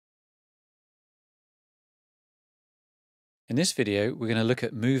In this video, we're going to look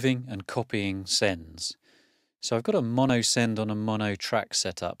at moving and copying sends. So I've got a mono send on a mono track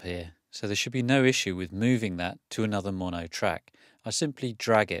set up here. So there should be no issue with moving that to another mono track. I simply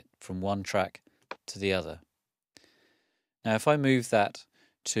drag it from one track to the other. Now if I move that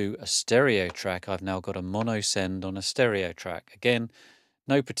to a stereo track, I've now got a mono send on a stereo track. Again,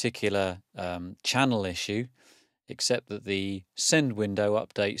 no particular channel issue, except that the send window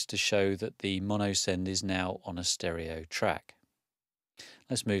updates to show that the mono send is now on a stereo track.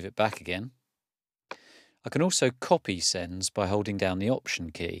 Let's move it back again. I can also copy sends by holding down the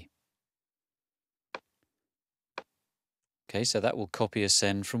Option key. Okay, so that will copy a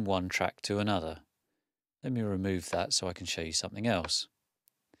send from one track to another. Let me remove that so I can show you something else.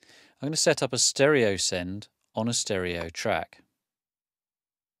 I'm going to set up a stereo send on a stereo track.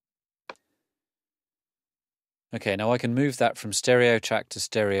 Okay, now I can move that from stereo track to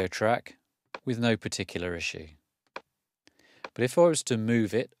stereo track with no particular issue. But if I was to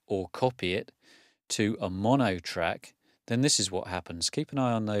move it or copy it to a mono track, then this is what happens. Keep an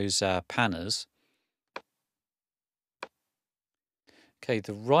eye on those panners. Okay,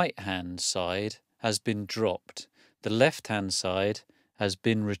 the right-hand side has been dropped. The left-hand side has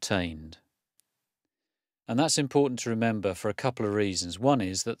been retained. And that's important to remember for a couple of reasons. One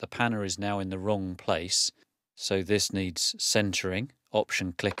is that the panner is now in the wrong place, so this needs centering.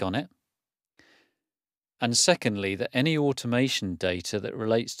 Option click on it. And secondly, that any automation data that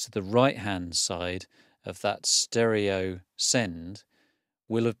relates to the right-hand side of that stereo send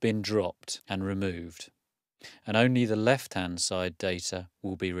will have been dropped and removed, and only the left-hand side data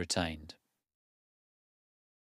will be retained.